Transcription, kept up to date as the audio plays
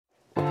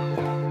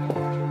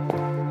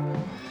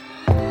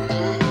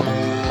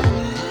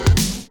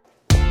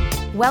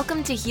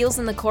Welcome to Heels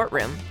in the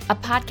Courtroom, a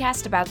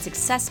podcast about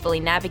successfully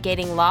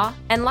navigating law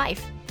and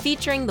life,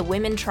 featuring the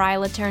women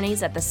trial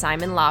attorneys at the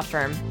Simon Law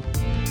Firm.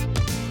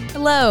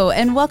 Hello,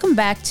 and welcome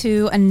back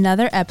to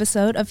another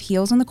episode of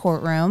Heels in the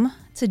Courtroom.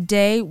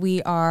 Today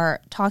we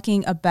are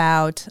talking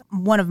about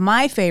one of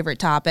my favorite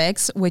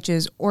topics, which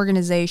is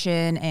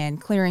organization and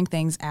clearing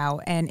things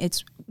out, and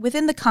it's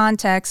within the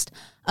context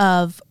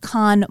of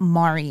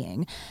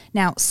KonMariing.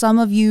 Now, some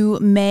of you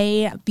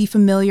may be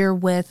familiar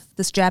with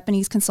this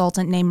Japanese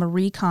consultant named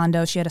Marie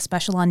Kondo. She had a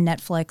special on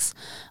Netflix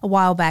a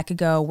while back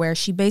ago where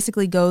she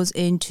basically goes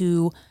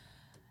into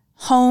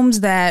homes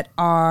that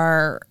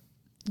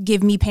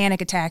give me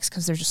panic attacks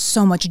because there's just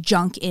so much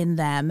junk in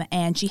them,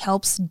 and she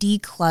helps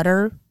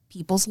declutter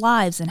people's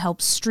lives and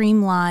helps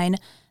streamline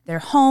their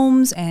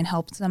homes and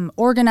helps them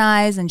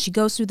organize. And she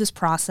goes through this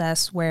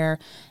process where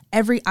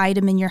every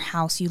item in your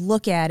house, you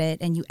look at it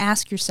and you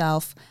ask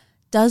yourself,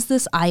 does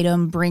this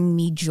item bring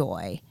me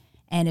joy?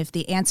 And if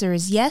the answer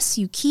is yes,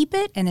 you keep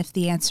it. And if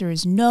the answer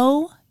is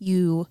no,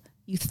 you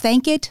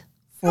thank it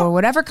for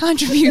whatever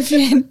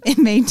contribution it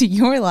made to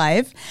your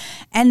life.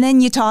 And then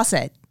you toss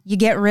it. You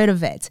get rid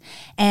of it.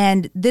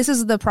 And this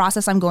is the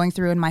process I'm going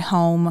through in my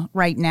home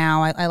right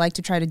now. I like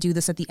to try to do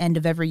this at the end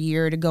of every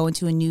year to go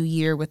into a new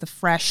year with a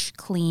fresh,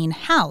 clean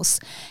house.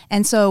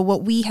 And so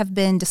what we have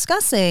been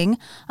discussing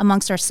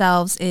amongst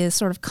ourselves is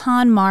sort of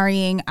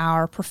KonMariing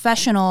our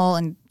professional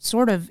and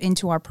sort of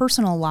into our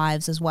personal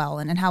lives as well,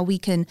 and how we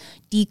can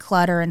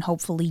declutter and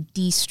hopefully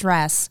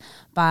de-stress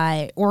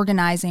by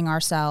organizing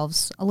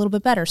ourselves a little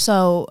bit better.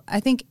 So I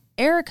think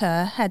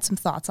Erica had some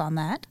thoughts on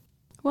that.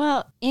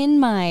 Well, in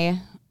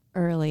my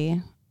early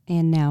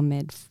and now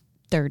mid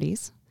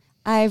 30s,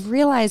 I've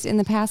realized in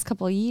the past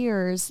couple of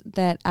years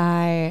that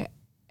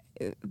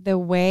the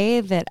way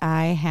that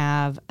I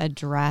have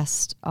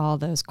addressed all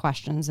those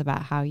questions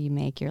about how you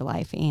make your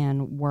life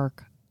and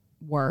work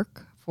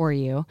for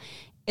you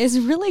is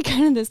really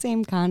kind of the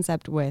same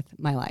concept with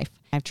my life.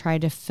 I've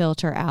tried to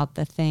filter out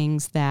the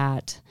things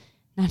that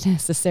not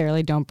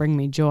necessarily don't bring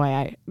me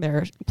joy. There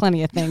are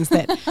plenty of things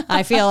that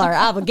I feel are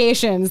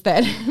obligations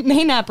that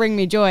may not bring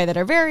me joy that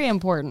are very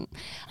important.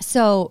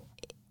 So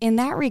in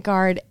that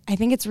regard, I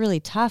think it's really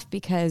tough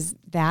because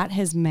that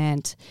has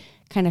meant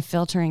kind of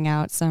filtering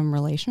out some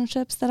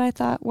relationships that I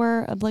thought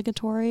were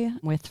obligatory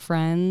with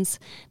friends,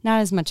 not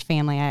as much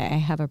family. I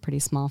have a pretty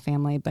small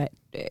family, but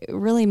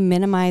really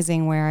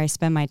minimizing where I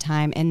spend my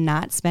time and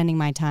not spending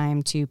my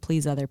time to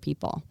please other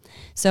people.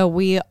 So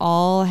we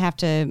all have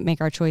to make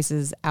our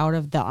choices out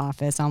of the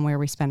office on where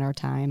we spend our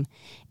time.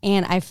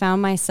 And I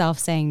found myself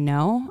saying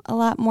no a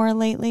lot more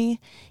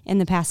lately in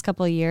the past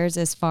couple of years,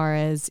 as far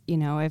as,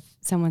 if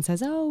someone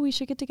says, oh, we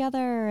should get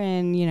together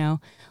and,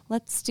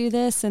 let's do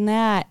this and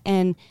that.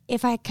 And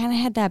if I kind of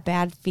had that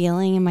bad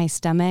feeling in my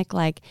stomach,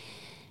 like,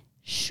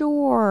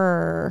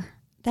 sure,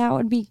 that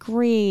would be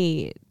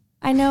great.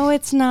 I know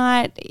it's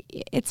not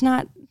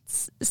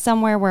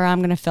somewhere where I'm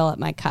going to fill up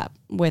my cup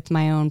with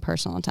my own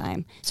personal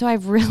time. So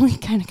I've really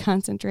kind of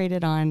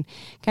concentrated on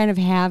kind of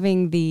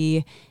having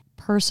the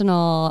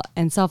personal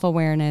and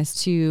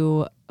self-awareness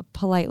to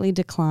politely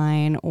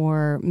decline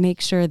or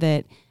make sure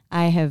that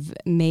I have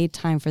made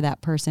time for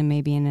that person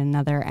maybe in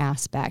another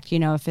aspect.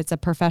 If it's a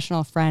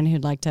professional friend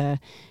who'd like to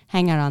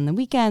hang out on the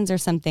weekends or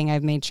something,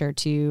 I've made sure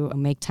to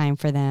make time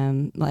for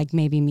them, like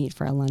maybe meet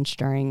for a lunch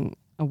during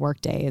a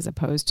work day as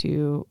opposed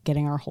to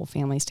getting our whole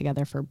families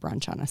together for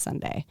brunch on a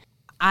Sunday.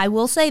 I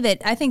will say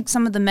that I think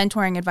some of the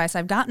mentoring advice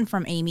I've gotten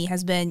from Amy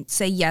has been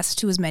say yes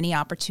to as many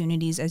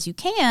opportunities as you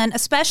can,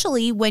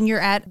 especially when you're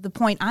at the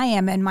point I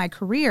am in my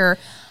career.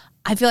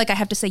 I feel like I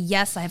have to say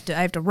yes. I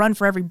have to run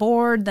for every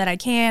board that I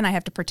can. I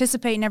have to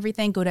participate in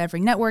everything, go to every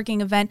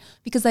networking event,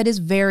 because that is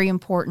very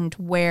important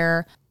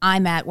where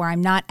I'm at, where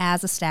I'm not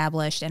as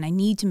established, and I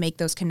need to make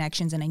those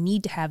connections and I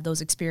need to have those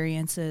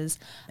experiences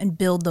and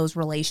build those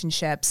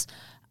relationships.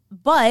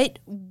 But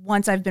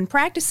once I've been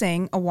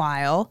practicing a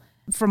while,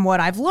 from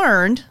what I've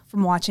learned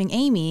from watching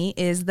Amy,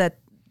 is that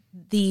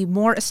the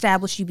more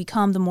established you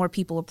become, the more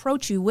people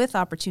approach you with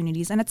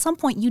opportunities. And at some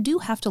point, you do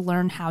have to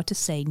learn how to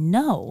say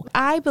no.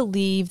 I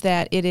believe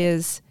that it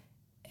is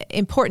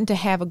important to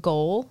have a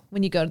goal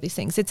when you go to these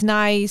things. It's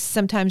nice.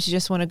 Sometimes you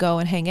just want to go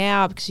and hang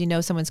out because you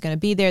know someone's going to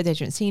be there that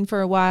you haven't seen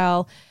for a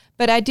while.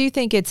 But I do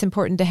think it's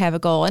important to have a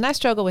goal. And I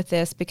struggle with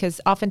this because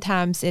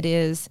oftentimes it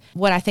is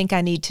what I think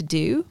I need to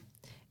do.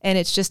 And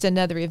it's just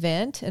another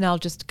event and I'll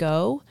just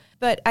go.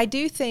 But I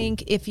do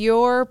think if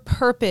your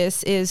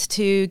purpose is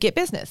to get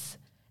business,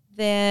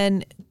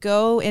 then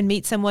go and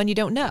meet someone you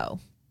don't know.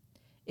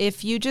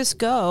 If you just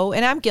go,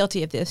 and I'm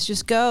guilty of this,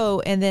 just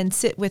go and then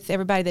sit with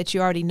everybody that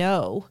you already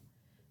know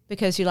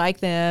because you like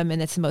them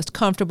and it's the most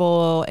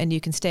comfortable and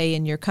you can stay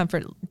in your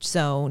comfort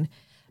zone,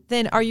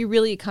 then are you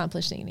really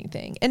accomplishing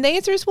anything? And the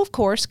answer is, well, of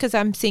course, because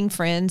I'm seeing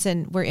friends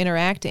and we're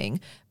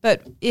interacting.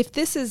 But if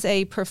this is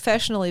a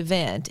professional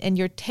event and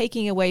you're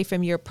taking away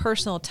from your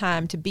personal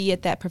time to be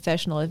at that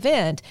professional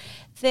event,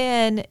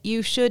 then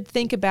you should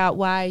think about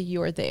why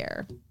you're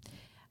there.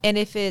 And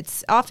if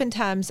it's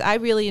oftentimes, I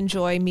really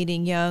enjoy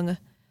meeting young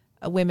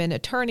women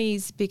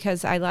attorneys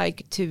because I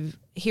like to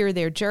hear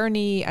their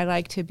journey. I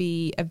like to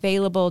be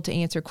available to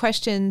answer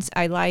questions.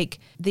 I like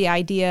the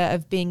idea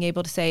of being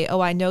able to say,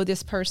 oh, I know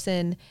this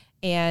person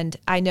and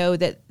I know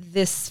that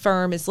this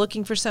firm is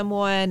looking for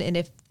someone. And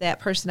if that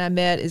person I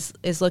met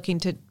is looking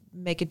to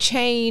make a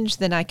change,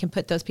 then I can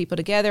put those people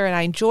together. And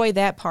I enjoy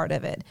that part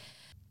of it.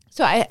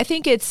 So I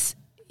think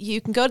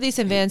you can go to these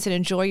events and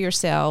enjoy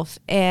yourself,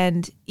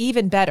 and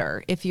even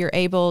better if you're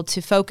able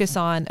to focus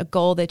on a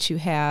goal that you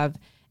have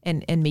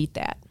and meet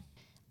that.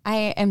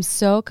 I am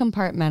so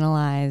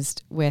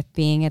compartmentalized with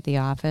being at the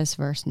office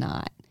versus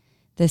not.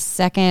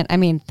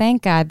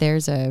 Thank God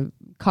there's a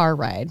car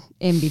ride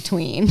in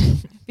between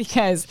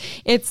because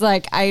it's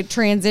like I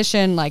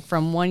transition like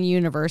from one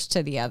universe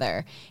to the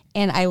other,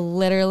 and I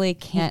literally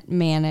can't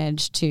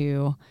manage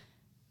to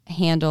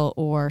handle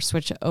or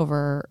switch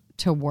over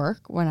to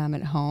work when I'm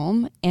at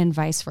home and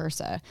vice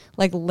versa.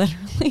 Like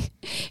literally,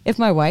 if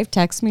my wife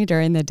texts me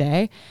during the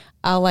day,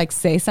 I'll like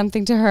say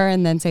something to her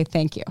and then say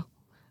thank you.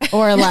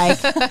 I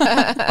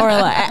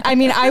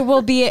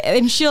will be,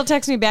 and she'll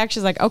text me back.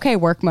 She's like, okay,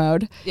 work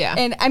mode. Yeah.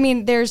 And I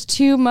mean, there's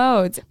two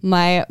modes.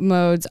 My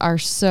modes are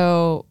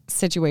so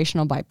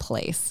situational by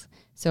place.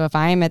 So if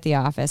I am at the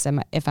office,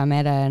 if I'm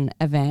at an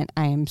event,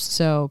 I am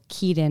so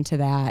keyed into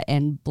that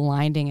and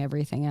blinding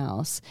everything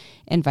else,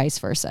 and vice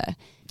versa.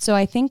 So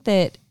I think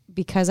that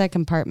because I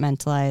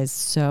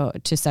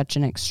compartmentalize to such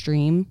an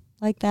extreme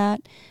like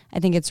that, I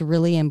think it's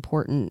really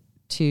important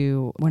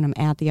to, when I'm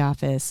at the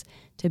office,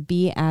 to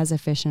be as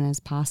efficient as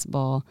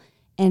possible.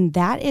 And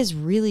that is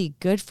really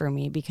good for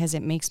me because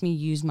it makes me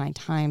use my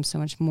time so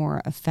much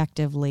more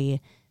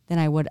effectively than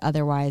I would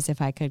otherwise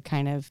if I could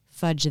kind of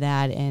fudge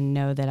that and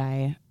know that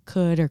I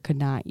could or could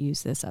not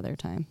use this other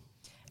time.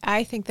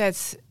 I think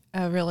that's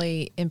a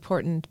really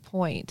important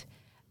point.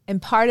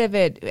 And part of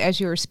it, as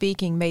you were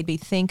speaking, made me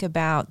think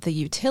about the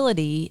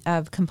utility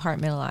of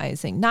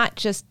compartmentalizing, not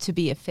just to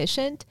be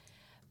efficient,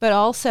 but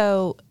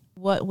also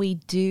what we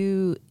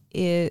do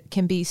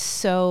can be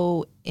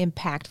so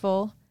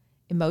impactful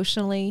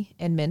emotionally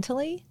and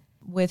mentally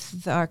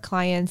with our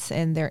clients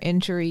and their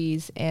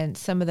injuries and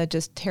some of the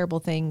just terrible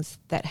things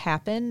that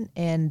happen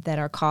and that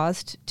are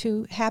caused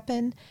to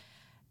happen,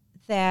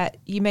 that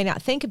you may not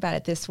think about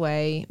it this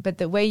way, but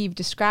the way you've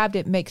described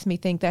it makes me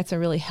think that's a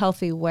really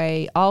healthy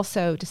way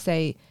also to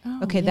say,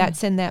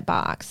 that's in that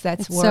box.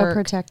 It's work. So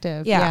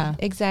protective. Yeah,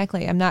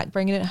 exactly. I'm not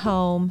bringing it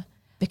home,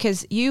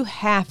 because you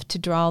have to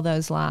draw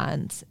those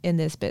lines in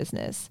this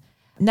business.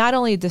 Not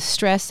only the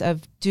stress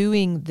of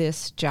doing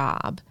this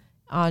job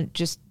on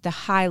just the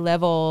high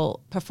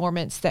level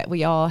performance that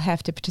we all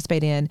have to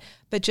participate in,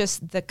 but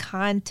just the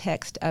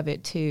context of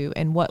it too,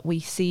 and what we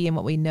see and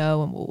what we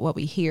know and what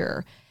we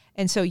hear.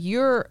 And so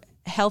you're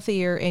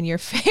healthier and your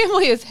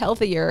family is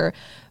healthier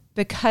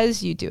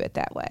because you do it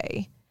that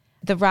way.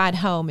 The ride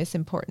home is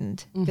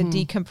important. Mm-hmm. The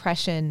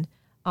decompression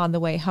on the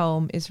way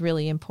home is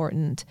really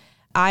important.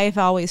 I've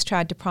always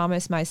tried to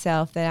promise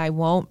myself that I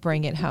won't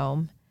bring it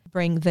home,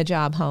 bring the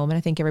job home. And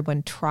I think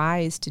everyone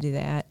tries to do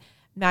that.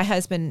 My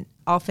husband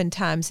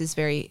oftentimes is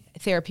very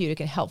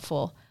therapeutic and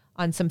helpful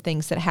on some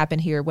things that happen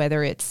here,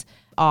 whether it's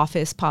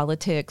office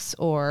politics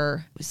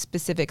or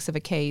specifics of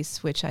a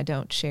case, which I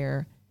don't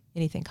share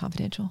anything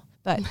confidential,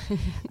 but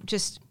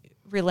just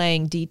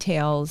relaying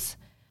details,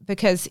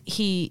 because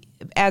he,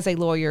 as a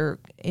lawyer,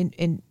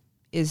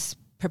 is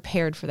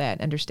prepared for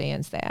that,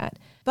 understands that.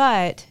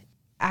 But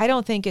I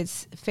don't think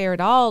it's fair at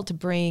all to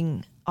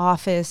bring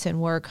office and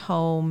work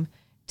home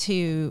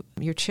to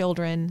your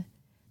children.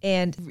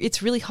 And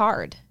it's really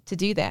hard to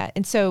do that.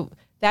 And so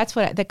that's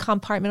what the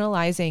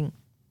compartmentalizing,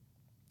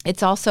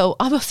 it's also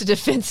almost a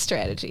defense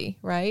strategy,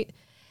 right?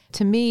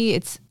 To me,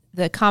 it's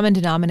the common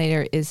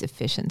denominator is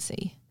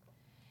efficiency.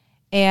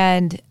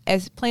 And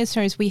as plaintiffs'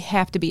 attorneys, we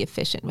have to be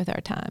efficient with our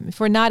time. If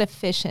we're not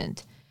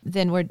efficient,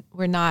 then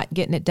we're not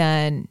getting it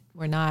done.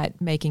 We're not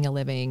making a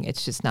living.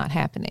 It's just not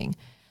happening.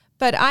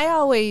 But I've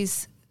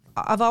always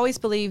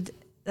believed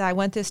that I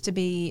want this to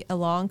be a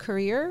long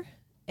career,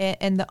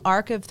 and the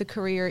arc of the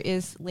career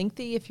is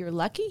lengthy if you're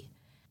lucky.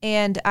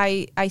 And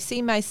I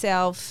see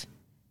myself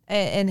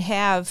and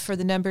have for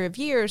the number of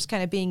years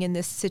kind of being in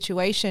this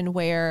situation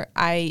where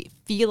I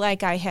feel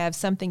like I have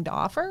something to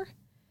offer.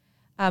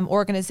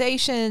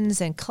 Organizations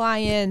and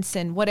clients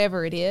and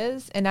whatever it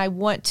is, and I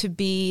want to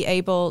be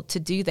able to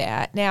do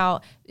that.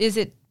 Now, is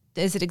it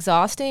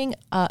exhausting?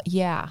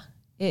 Yeah,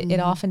 it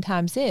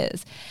oftentimes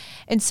is.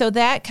 And so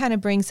that kind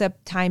of brings up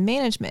time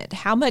management.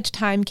 How much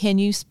time can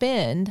you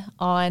spend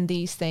on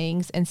these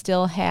things and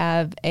still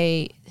have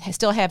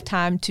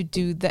time to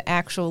do the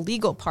actual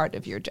legal part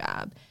of your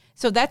job?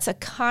 So that's a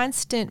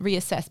constant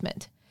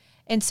reassessment.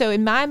 And so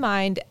in my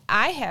mind,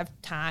 I have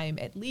time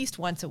at least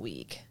once a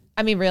week.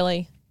 I mean,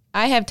 really,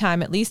 I have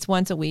time at least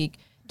once a week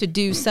to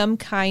do some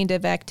kind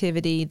of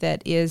activity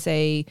that is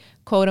a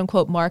quote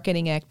unquote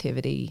marketing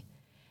activity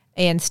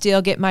and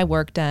still get my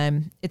work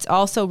done. It's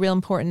also real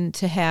important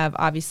to have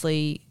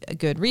obviously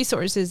good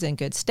resources and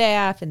good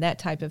staff and that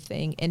type of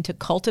thing, and to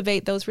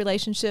cultivate those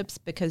relationships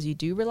because you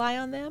do rely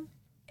on them.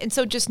 And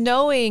so just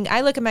knowing,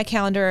 I look at my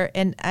calendar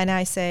and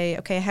I say,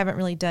 okay, I haven't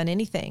really done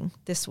anything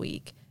this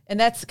week. And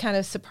that's kind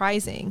of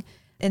surprising.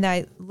 And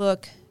I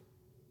look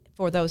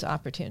for those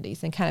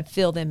opportunities and kind of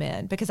fill them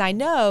in because I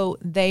know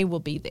they will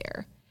be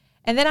there.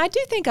 And then I do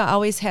think I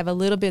always have a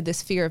little bit of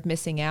this fear of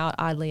missing out,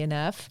 oddly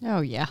enough.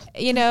 Oh, yeah.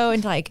 You know,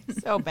 and like,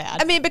 So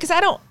bad. I mean, because I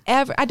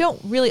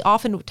don't really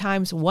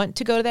oftentimes want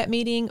to go to that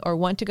meeting or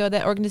want to go to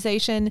that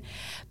organization.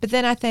 But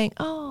then I think,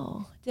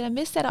 oh, did I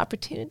miss that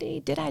opportunity?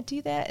 Did I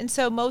do that? And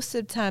so most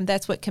of the time,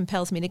 that's what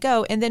compels me to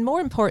go. And then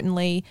more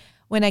importantly,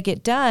 when I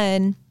get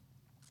done,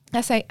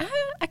 I say,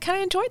 I kind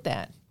of enjoyed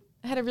that.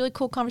 I had a really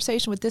cool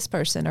conversation with this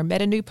person or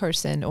met a new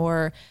person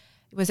or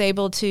was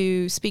able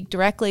to speak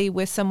directly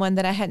with someone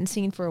that I hadn't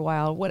seen for a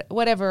while,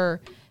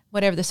 whatever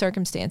the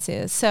circumstance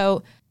is.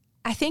 So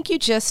I think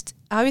I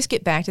always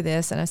get back to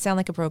this, and I sound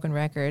like a broken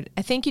record.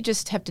 I think you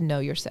just have to know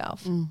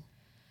yourself.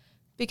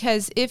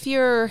 Because if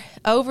you're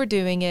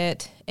overdoing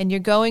it and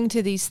you're going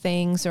to these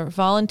things or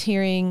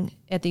volunteering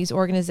at these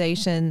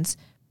organizations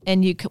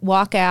and you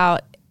walk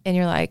out and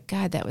you're like,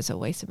 God, that was a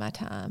waste of my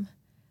time.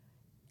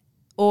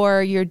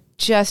 Or you're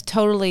just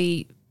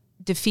totally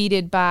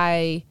defeated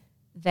by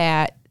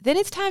that, then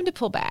it's time to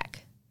pull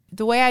back.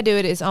 The way I do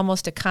it is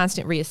almost a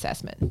constant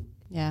reassessment.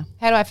 Yeah.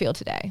 How do I feel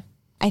today?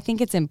 I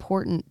think it's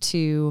important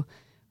to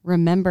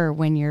remember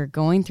when you're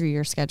going through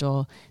your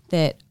schedule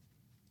that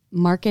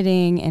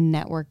marketing and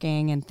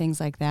networking and things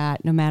like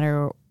that, no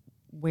matter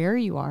where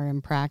you are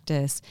in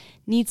practice,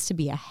 needs to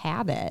be a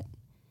habit.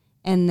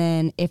 And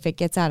then if it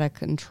gets out of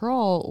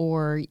control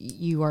or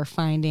you are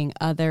finding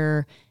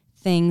other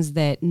things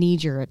that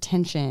need your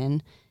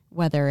attention,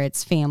 whether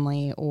it's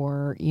family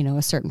or, you know,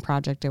 a certain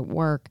project at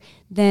work,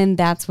 then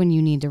that's when you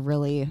need to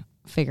really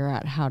figure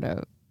out how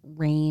to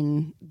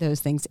rein those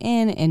things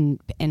in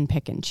and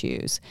pick and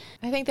choose.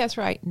 I think that's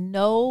right.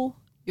 Know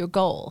your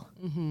goal.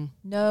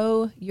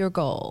 Know your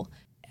goal.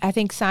 I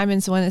think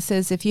Simon's the one that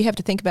says if you have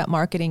to think about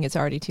marketing, it's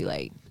already too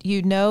late.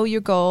 You know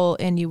your goal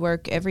and you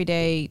work every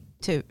day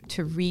to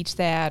reach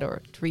that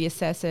or to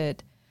reassess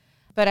it.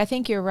 But I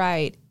think you're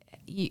right.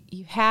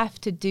 You have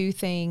to do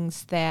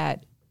things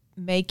that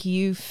make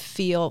you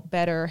feel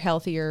better,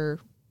 healthier,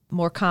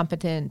 more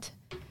competent.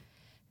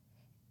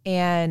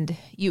 And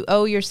you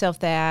owe yourself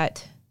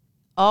that.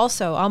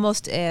 Also,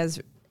 almost as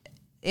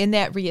in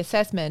that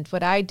reassessment,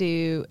 what I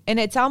do, and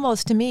it's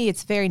almost, to me,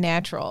 it's very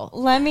natural.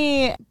 Let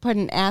me put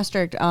an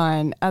asterisk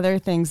on other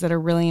things that are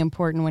really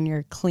important when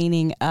you're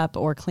cleaning up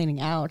or cleaning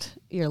out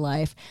your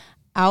life.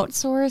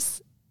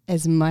 Outsource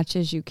as much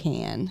as you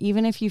can.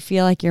 Even if you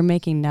feel like you're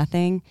making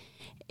nothing,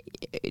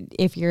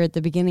 if you're at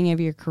the beginning of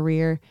your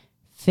career,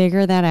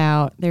 figure that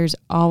out. There's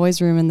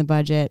always room in the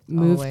budget.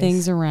 Move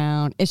things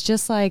around. It's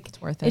just like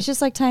It's worth it. It's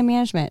just like time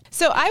management.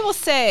 So I will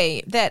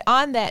say that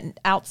on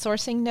that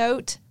outsourcing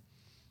note,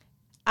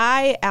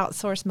 I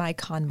outsource my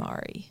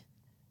KonMari.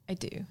 I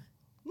do.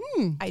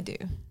 I do.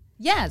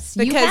 Yes,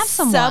 you Because have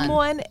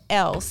someone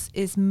else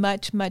is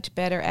much, much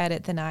better at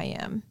it than I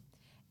am.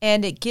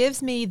 And it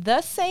gives me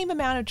the same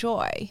amount of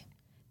joy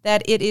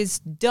that it is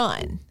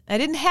done. I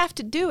didn't have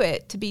to do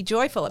it to be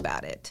joyful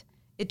about it.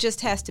 It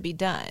just has to be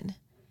done.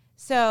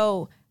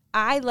 So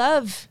I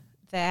love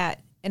that,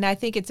 and I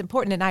think it's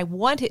important, and I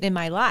want it in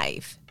my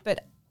life,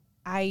 but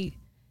I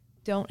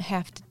don't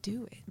have to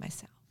do it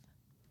myself.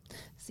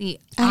 See,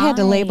 I had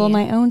to label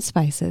my own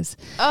spices.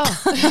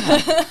 Oh,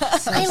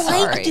 I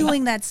like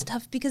doing that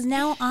stuff because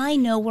now I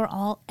know where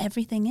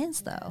everything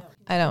is, though.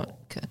 I don't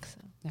cook, so.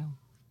 No.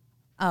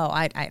 Oh,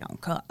 I don't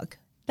cook.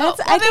 I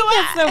think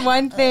that's the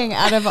one thing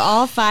out of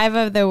all 5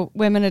 of the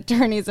women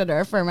attorneys at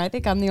our firm, I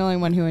think I'm the only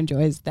one who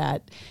enjoys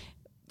that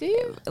Do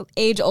you?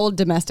 age-old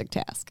domestic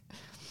task.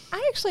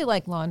 I actually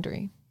like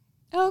laundry.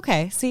 Oh,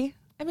 okay. See?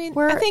 I mean,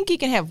 We're- I think you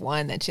can have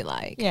one that you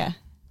like. Yeah.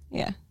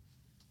 Yeah.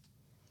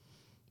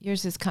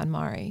 Yours is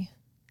KonMari.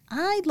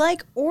 I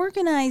like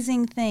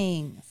organizing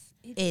things.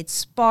 It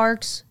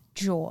sparks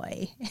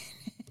joy.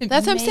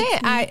 That's what I'm saying.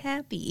 Makes me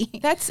happy.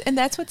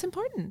 That's what's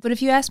important. But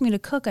if you asked me to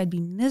cook, I'd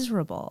be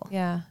miserable.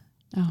 Yeah.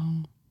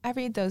 Oh. I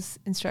read those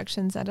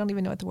instructions. I don't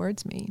even know what the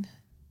words mean.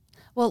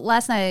 Well,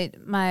 last night,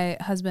 my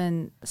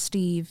husband,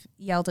 Steve,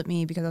 yelled at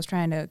me because I was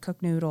trying to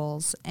cook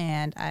noodles,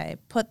 and I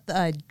put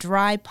a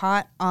dry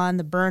pot on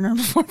the burner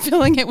before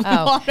filling it with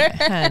water.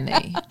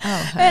 Honey. Oh,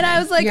 honey. And I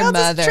was like, Your I'll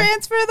mother. just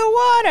transfer the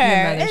water.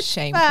 Your mother's It's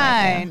shamed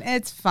right fine.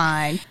 It's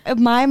fine.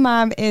 My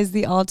mom is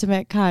the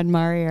ultimate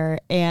KonMarier,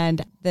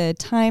 and the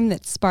time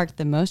that sparked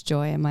the most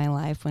joy in my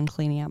life when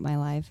cleaning out my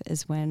life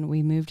is when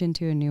we moved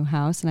into a new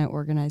house and I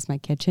organized my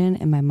kitchen,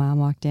 and my mom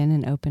walked in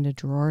and opened a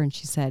drawer and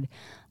she said,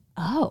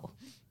 "Oh,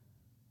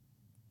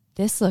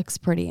 this looks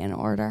pretty in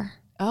order."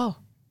 Oh.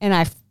 And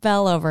I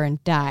fell over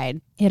and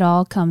died. It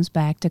all comes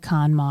back to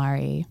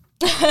KonMari.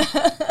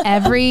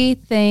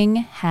 Everything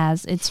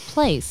has its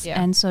place.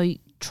 Yeah. And so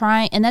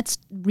and that's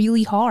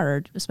really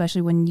hard,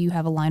 especially when you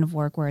have a line of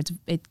work where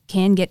it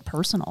can get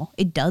personal.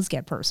 It does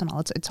get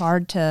personal. It's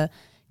hard to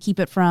keep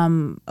it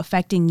from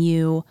affecting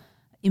you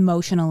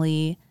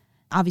emotionally,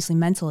 obviously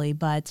mentally,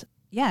 but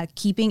yeah,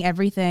 keeping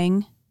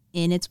everything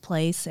in its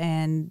place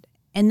and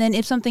And then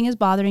if something is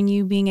bothering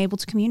you, being able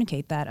to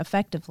communicate that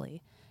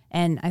effectively.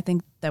 And I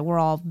think that we're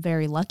all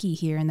very lucky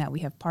here in that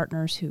we have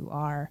partners who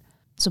are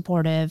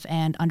supportive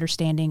and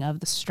understanding of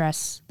the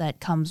stress that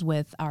comes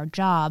with our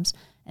jobs.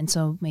 And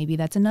so maybe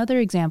that's another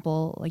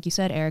example, like you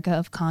said, Erica,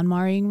 of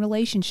KonMariing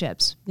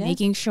relationships,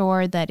 making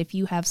sure that if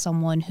you have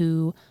someone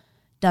who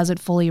doesn't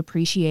fully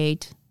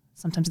appreciate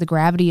sometimes the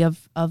gravity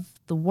of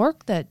the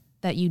work that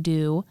you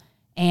do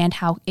and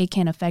how it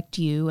can affect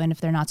you, and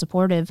if they're not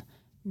supportive,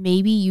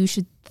 maybe you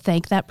should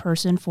thank that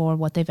person for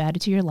what they've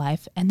added to your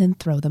life and then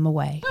throw them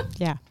away.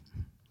 Yeah.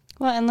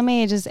 Well, and let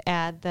me just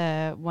add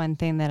the one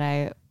thing that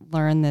I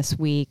learned this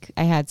week.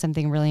 I had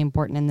something really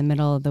important in the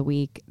middle of the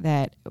week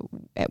that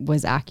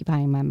was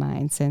occupying my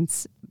mind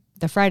since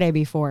the Friday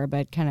before,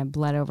 but kind of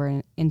bled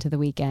over into the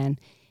weekend.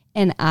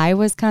 And I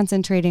was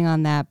concentrating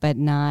on that, but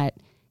not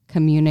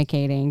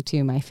communicating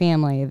to my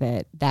family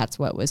that that's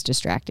what was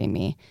distracting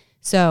me.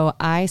 So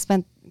I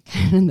spent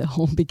kind of the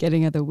whole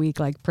beginning of the week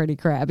like pretty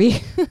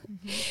crabby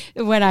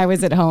when I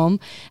was at home.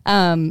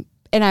 And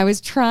I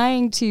was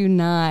trying to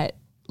not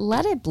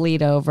let it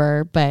bleed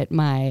over, but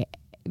my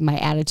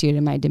attitude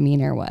and my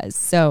demeanor was.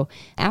 So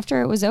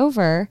after it was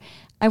over,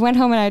 I went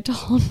home and I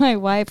told my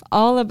wife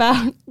all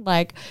about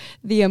like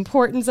the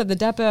importance of the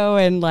depot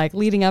and like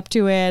leading up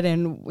to it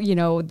and, you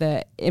know,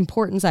 the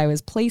importance I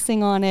was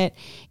placing on it.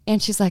 And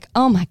she's like,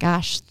 oh my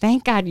gosh,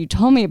 thank God you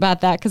told me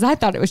about that because I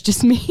thought it was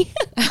just me.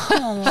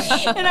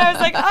 And I was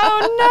like,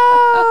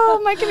 oh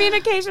no, my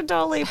communication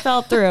totally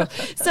fell through.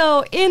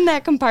 So in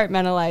that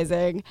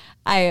compartmentalizing,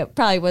 I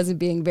probably wasn't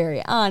being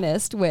very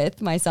honest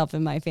with myself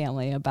and my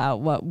family about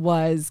what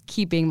was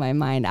keeping my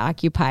mind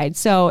occupied.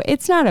 So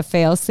it's not a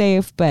fail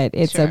safe, but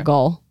it's a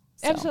goal.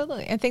 So.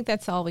 Absolutely. I think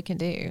that's all we can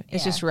do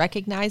is just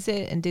recognize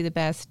it and do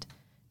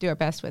our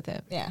best with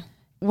it. Yeah.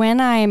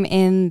 When I'm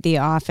in the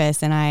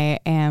office and I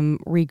am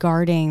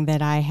regarding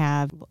that I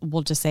have,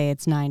 we'll just say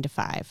it's 9 to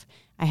 5.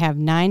 I have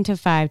 9 to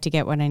 5 to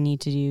get what I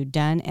need to do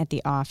done at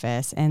the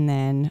office. And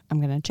then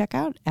I'm going to check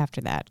out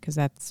after that because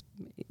that's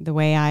the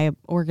way I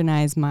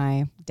organize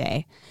my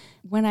day.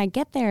 When I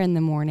get there in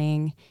the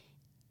morning,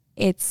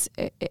 it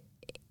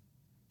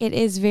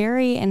is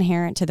very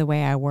inherent to the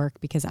way I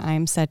work because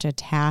I'm such a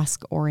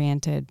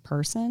task-oriented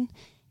person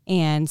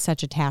and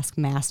such a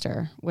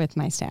taskmaster with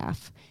my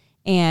staff.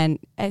 And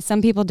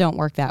some people don't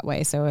work that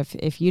way. So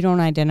if you don't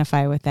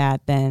identify with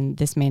that, then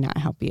this may not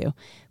help you.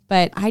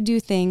 But I do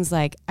things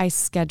like I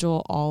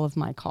schedule all of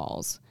my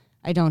calls.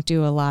 I don't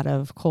do a lot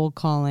of cold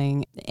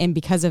calling. And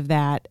because of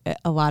that,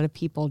 a lot of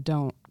people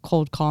don't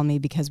cold call me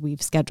because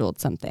we've scheduled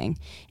something.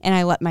 And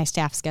I let my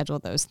staff schedule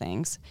those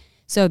things.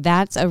 So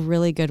that's a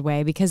really good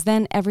way because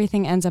then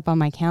everything ends up on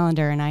my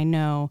calendar and I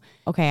know,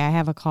 okay, I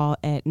have a call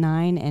at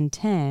 9 and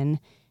 10.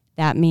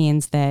 That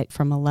means that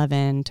from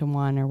 11 to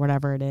 1 or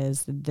whatever it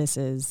is, this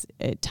is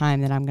a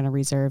time that I'm going to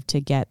reserve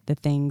to get the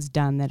things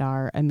done that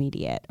are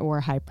immediate or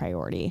high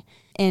priority.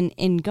 And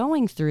in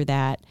going through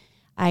that,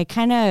 I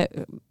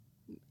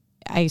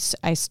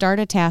start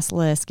a task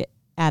list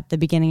at the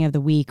beginning of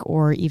the week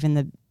or even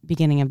the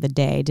beginning of the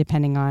day,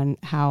 depending on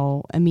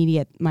how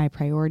immediate my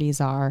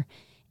priorities are.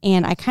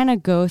 And I kind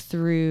of go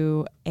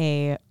through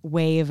a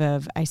wave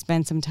of, I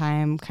spend some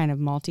time kind of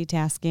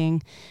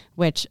multitasking,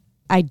 which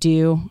I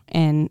do,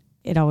 and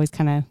it always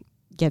kind of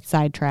gets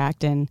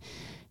sidetracked. And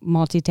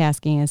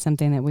multitasking is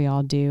something that we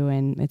all do,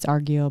 and it's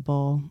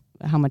arguable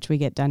how much we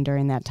get done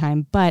during that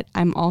time. But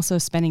I'm also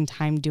spending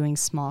time doing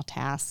small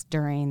tasks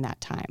during that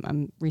time.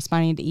 I'm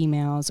responding to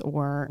emails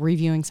or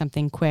reviewing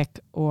something quick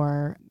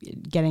or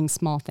getting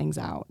small things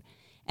out.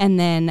 And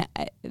then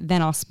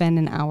I'll spend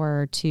an hour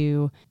or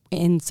two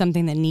in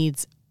something that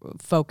needs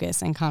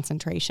focus and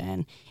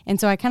concentration. And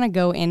so I kind of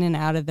go in and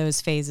out of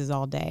those phases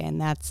all day, and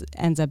that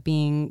ends up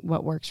being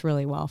what works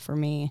really well for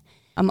me.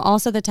 I'm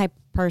also the type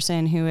of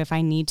person who, if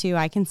I need to,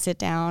 I can sit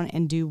down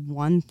and do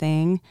one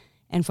thing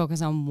and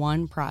focus on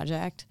one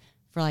project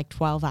for like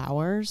 12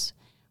 hours,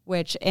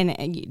 which,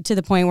 and to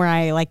the point where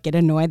I like get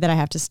annoyed that I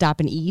have to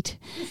stop and eat.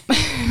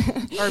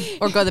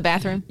 or go to the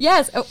bathroom.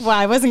 Yes. Well,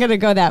 I wasn't going to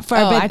go that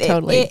far, but I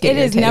totally it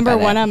is number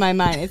one on my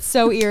mind. It's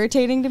so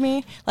irritating to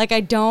me. Like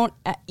I don't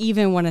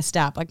even want to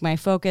stop. Like my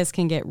focus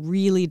can get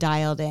really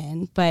dialed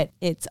in, but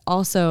it's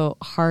also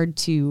hard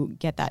to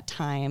get that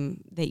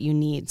time that you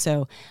need.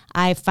 So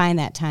I find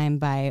that time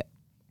by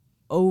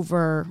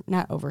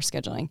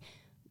scheduling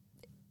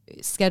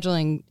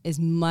as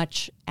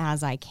much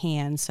as I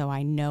can so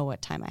I know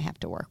what time I have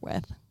to work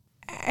with.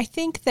 I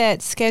think that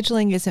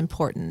scheduling is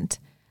important.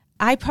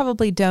 I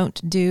probably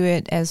don't do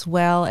it as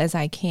well as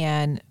I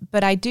can,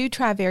 but I do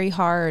try very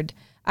hard.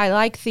 I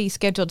like the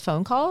scheduled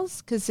phone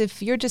calls because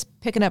if you're just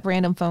picking up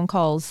random phone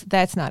calls,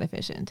 that's not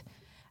efficient.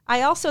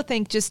 I also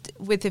think just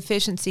with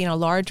efficiency on a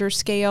larger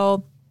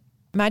scale,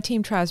 my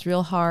team tries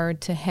real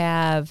hard to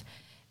have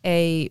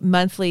a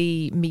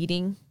monthly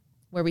meeting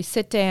where we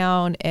sit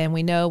down and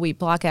we know we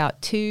block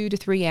out 2 to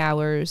 3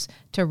 hours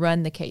to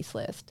run the case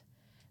list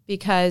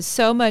because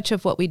so much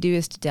of what we do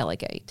is to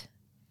delegate.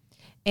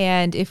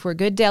 And if we're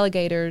good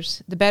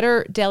delegators, the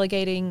better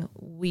delegating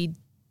we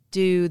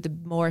do, the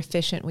more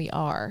efficient we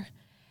are.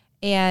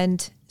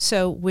 And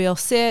so we'll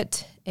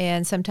sit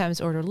and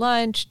sometimes order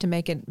lunch to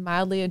make it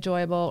mildly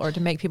enjoyable or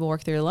to make people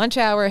work through their lunch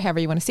hour, however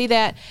you want to see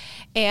that.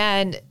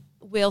 And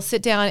we'll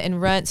sit down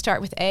and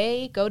start with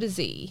A, go to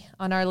Z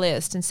on our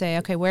list and say,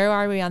 okay, where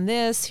are we on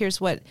this? Here's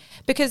what,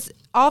 because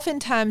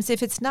oftentimes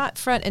if it's not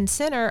front and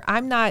center, I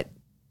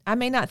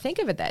may not think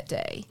of it that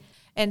day.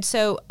 And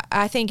so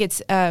I think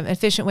it's an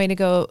efficient way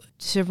to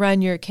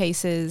run your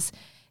cases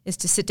is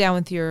to sit down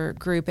with your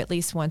group at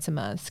least once a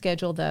month,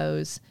 schedule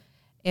those,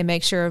 and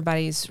make sure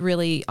everybody's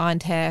really on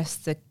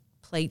task, the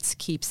plates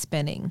keep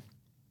spinning.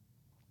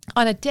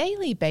 On a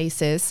daily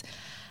basis,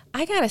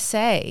 I got to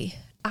say,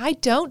 I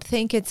don't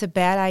think it's a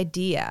bad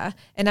idea,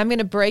 and I'm going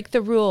to break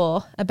the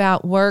rule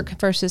about work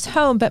versus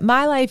home, but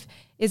my life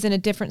is in a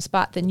different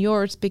spot than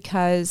yours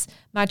because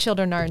my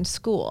children are in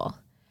school.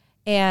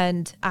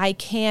 And I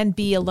can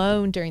be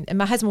alone and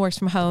my husband works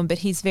from home, but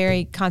he's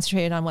very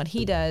concentrated on what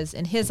he does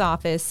in his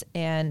office,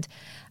 and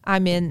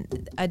I'm in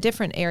a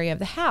different area of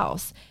the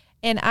house.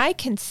 And I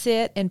can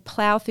sit and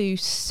plow through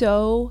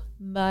so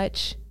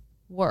much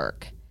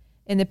work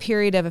in the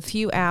period of a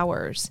few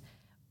hours,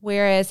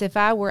 whereas if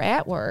I were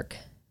at work,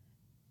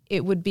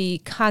 it would be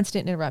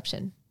constant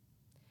interruption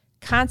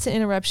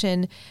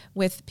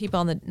with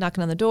people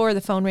knocking on the door,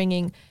 the phone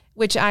ringing,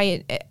 which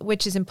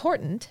is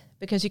important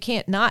because you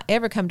can't not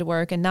ever come to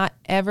work and not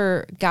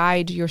ever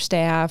guide your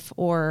staff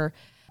or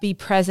be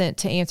present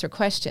to answer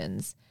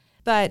questions.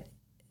 But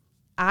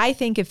I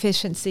think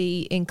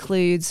efficiency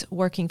includes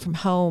working from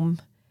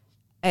home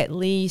at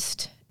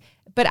least.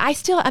 But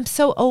I'm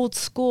so old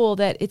school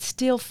that it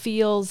still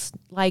feels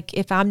like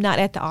if I'm not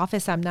at the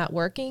office, I'm not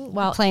working.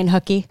 Well, Playing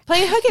hooky,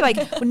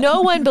 like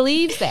no one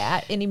believes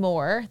that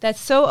anymore.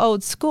 That's so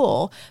old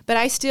school. But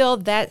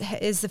that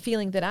is the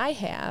feeling that I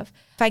have.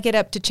 If I get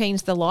up to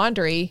change the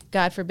laundry,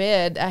 God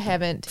forbid, I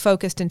haven't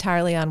focused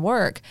entirely on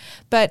work.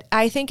 But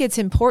I think it's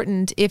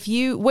important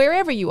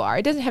wherever you are,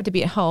 it doesn't have to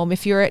be at home,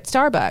 if you're at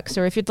Starbucks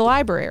or if you're at the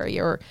library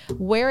or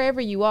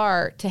wherever you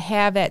are, to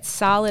have that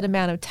solid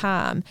amount of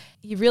time.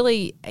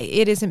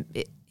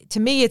 To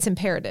me, it's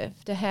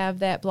imperative to have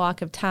that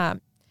block of time.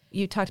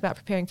 You talked about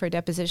preparing for a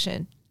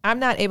deposition. I'm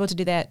not able to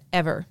do that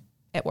ever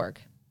at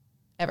work,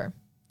 ever.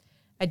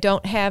 I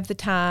don't have the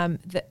time.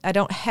 I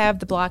don't have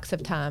the blocks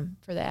of time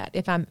for that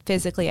if I'm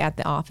physically at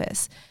the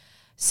office.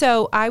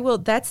 So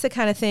that's the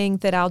kind of thing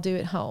that I'll do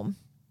at home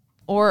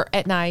or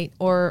at night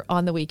or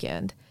on the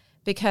weekend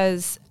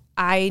because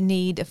I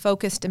need a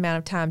focused amount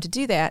of time to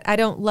do that. I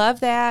don't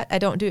love that. I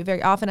don't do it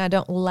very often. I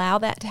don't allow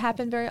that to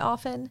happen very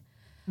often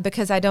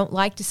because I don't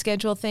like to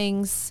schedule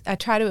things. I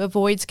try to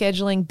avoid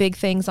scheduling big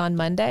things on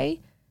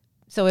Monday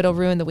so it'll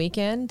ruin the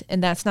weekend,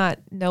 and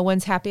no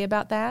one's happy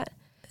about that.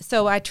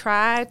 So I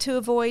try to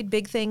avoid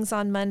big things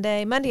on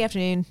Monday. Monday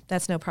afternoon,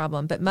 that's no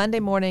problem. But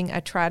Monday morning, I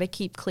try to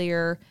keep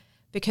clear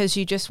because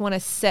you just want to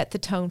set the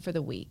tone for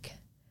the week.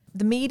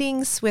 The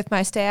meetings with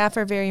my staff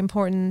are very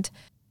important.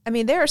 I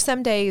mean, there are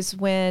some days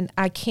when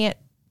I can't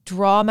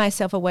draw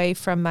myself away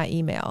from my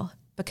email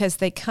because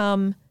they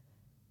come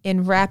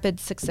in rapid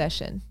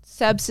succession.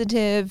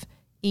 Substantive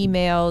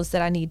emails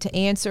that I need to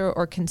answer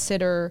or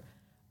consider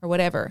or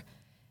whatever.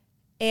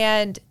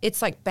 And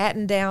it's like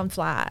batting down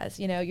flies.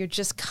 You're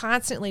just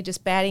constantly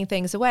just batting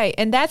things away.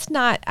 And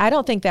I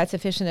don't think that's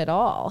efficient at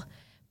all.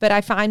 But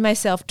I find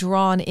myself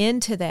drawn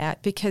into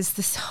that because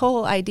this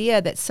whole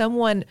idea that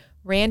someone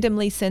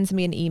randomly sends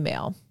me an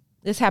email,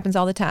 this happens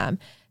all the time.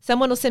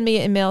 Someone will send me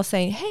an email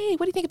saying, hey,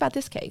 what do you think about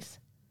this case?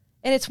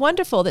 And it's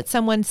wonderful that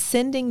someone's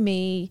sending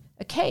me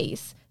a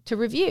case to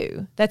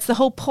review. That's the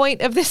whole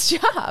point of this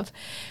job.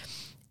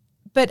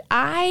 But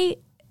I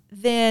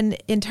then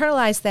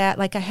internalize that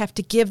like I have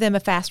to give them a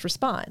fast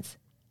response.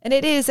 And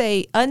it is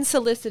a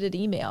unsolicited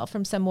email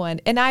from someone.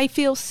 And I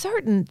feel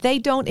certain they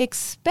don't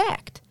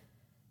expect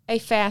a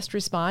fast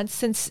response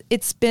since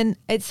it's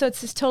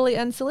just totally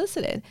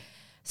unsolicited.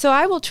 So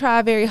I will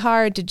try very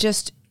hard to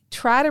just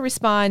try to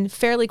respond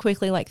fairly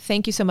quickly, like,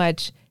 thank you so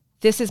much.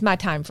 This is my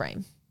time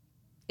frame.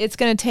 It's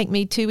going to take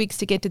me 2 weeks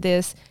to get to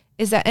this.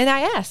 And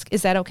I ask,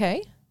 is that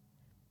okay?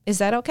 Is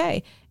that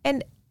okay?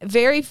 And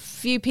very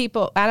few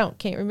people,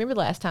 can't remember the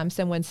last time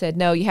someone said,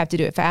 no, you have to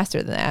do it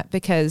faster than that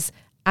because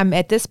I'm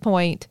at this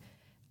point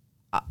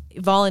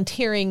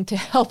volunteering to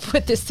help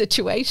with this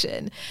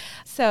situation.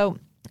 So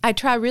I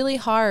try really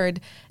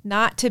hard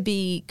not to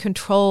be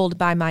controlled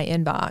by my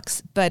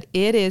inbox, but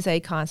it is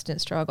a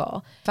constant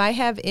struggle. If I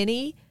have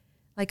any,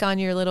 like on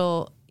your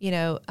little,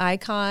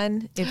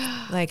 icon,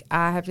 if like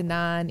I have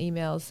 9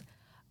 emails,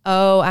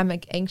 I'm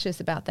anxious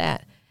about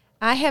that.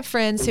 I have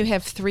friends who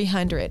have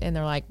 300 and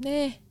they're like,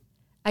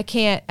 I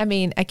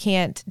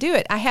can't do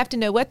it. I have to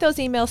know what those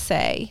emails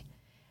say.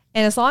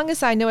 And as long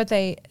as I know what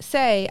they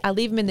say, I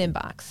leave them in the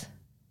inbox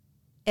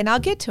and I'll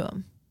get to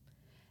them.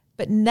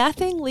 But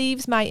nothing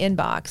leaves my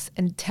inbox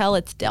until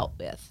it's dealt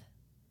with.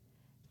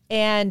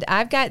 And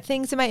I've got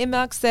things in my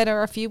inbox that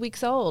are a few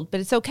weeks old,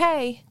 but it's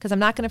okay because I'm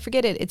not going to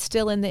forget it. It's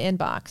still in the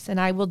inbox and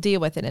I will deal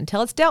with it.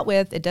 Until it's dealt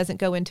with, it doesn't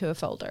go into a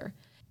folder.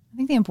 I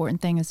think the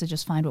important thing is to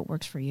just find what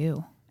works for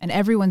you And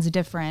everyone's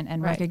different,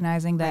 and Right.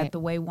 recognizing that Right. the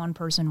way one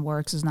person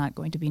works is not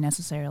going to be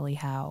necessarily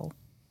how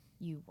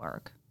you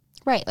work.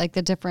 Right. Like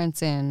the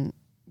difference in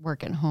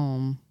work at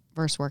home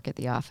versus work at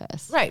the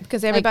office. Right,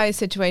 because everybody's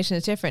situation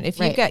is different. If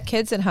you've Right. got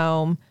kids at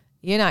home,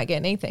 you're not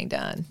getting anything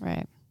done.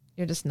 Right.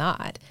 You're just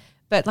not.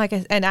 But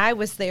and I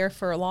was there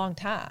for a long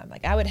time.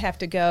 Like I would have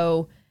to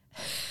go.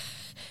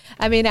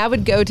 I mean, I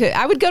would go to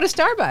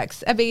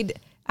Starbucks. I mean,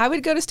 I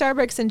would go to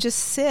Starbucks and just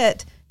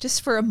sit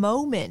just for a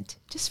moment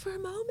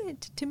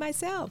to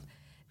myself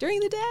during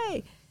the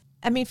day.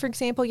 I mean, for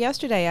example,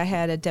 yesterday I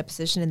had a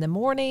deposition in the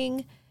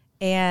morning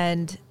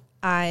and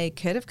I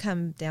could have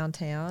come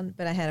downtown,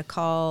 but I had a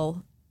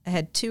call. I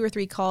had 2 or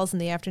 3 calls in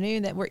the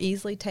afternoon that were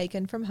easily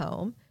taken from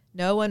home.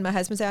 No one, my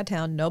husband's out of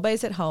town,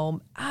 nobody's at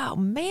home. Oh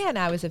man,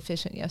 I was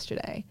efficient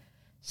yesterday.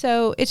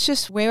 So it's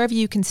just wherever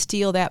you can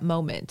steal that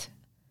moment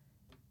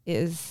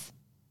is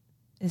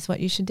what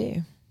you should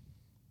do.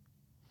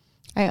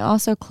 I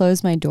also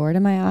close my door to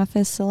my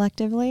office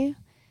selectively.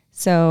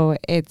 So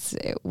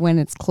when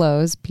it's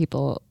closed,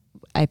 people,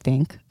 I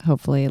think,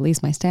 hopefully at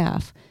least my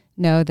staff,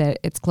 know that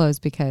it's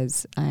closed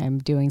because I'm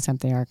doing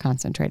something or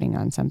concentrating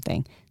on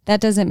something.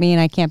 That doesn't mean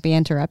I can't be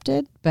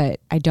interrupted, but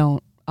I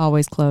don't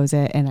always close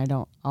it and I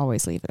don't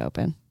always leave it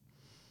open.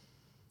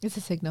 It's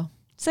a signal.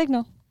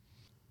 Signal.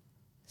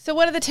 So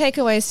what are the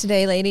takeaways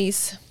today,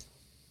 ladies?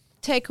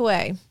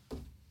 Takeaway.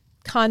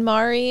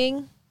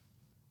 KonMariing.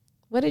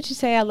 What did you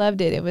say? I loved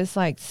it. It was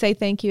like say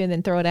thank you and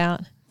then throw it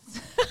out.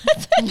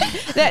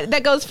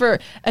 that goes for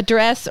a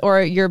dress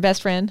or your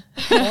best friend.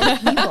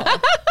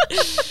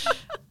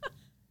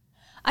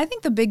 I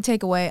think the big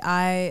takeaway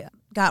I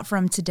got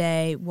from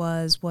today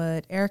was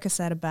what Erica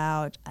said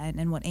about,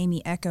 and what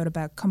Amy echoed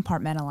about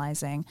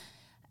compartmentalizing.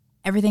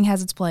 Everything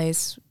has its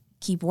place.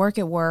 Keep work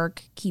at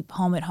work, keep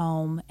home at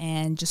home,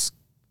 and just,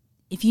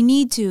 if you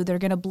need to, they're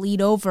going to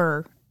bleed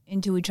over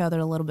into each other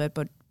a little bit,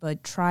 but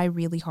try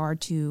really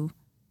hard to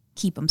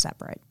keep them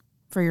separate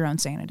for your own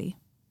sanity.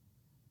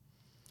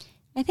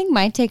 I think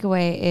my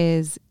takeaway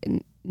is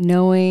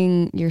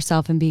knowing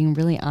yourself and being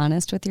really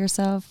honest with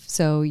yourself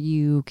so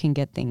you can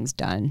get things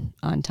done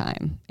on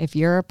time. If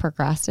you're a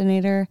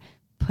procrastinator,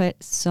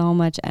 put so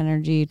much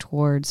energy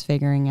towards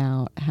figuring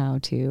out how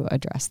to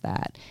address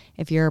that.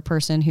 If you're a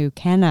person who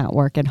cannot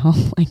work at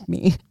home like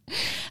me,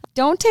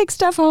 don't take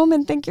stuff home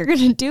and think you're going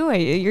to do it.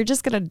 You're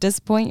just going to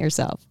disappoint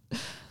yourself.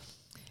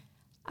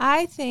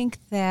 I think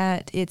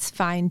that it's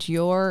find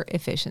your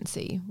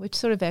efficiency, which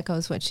sort of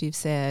echoes what you've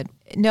said.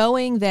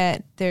 Knowing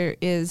that there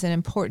is an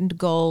important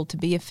goal to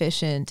be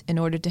efficient in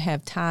order to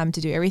have time to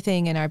do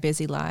everything in our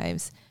busy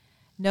lives.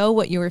 Know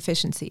what your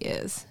efficiency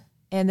is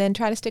and then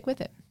try to stick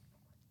with it.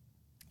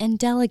 And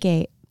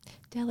delegate.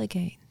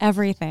 Delegate.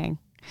 Everything.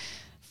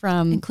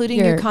 From Including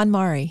your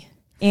KonMari.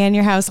 And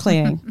your house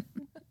cleaning.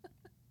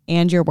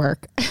 And your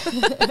work.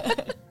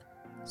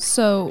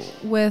 So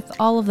with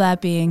all of that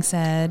being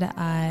said,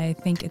 I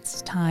think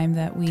it's time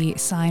that we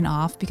sign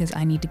off because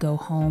I need to go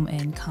home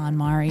and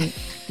KonMari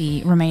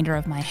the remainder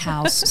of my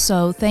house.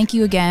 So thank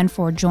you again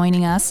for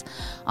joining us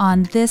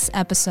on this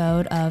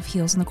episode of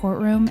Heels in the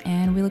Courtroom,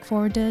 and we look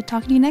forward to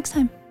talking to you next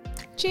time.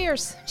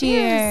 Cheers.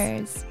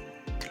 Cheers.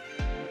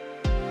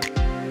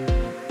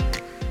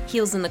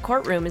 Heels in the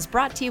Courtroom is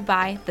brought to you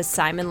by the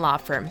Simon Law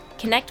Firm.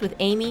 Connect with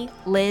Amy,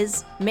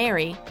 Liz,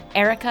 Mary,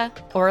 Erica,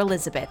 or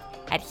Elizabeth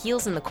at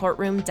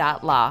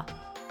heelsinthecourtroom.law.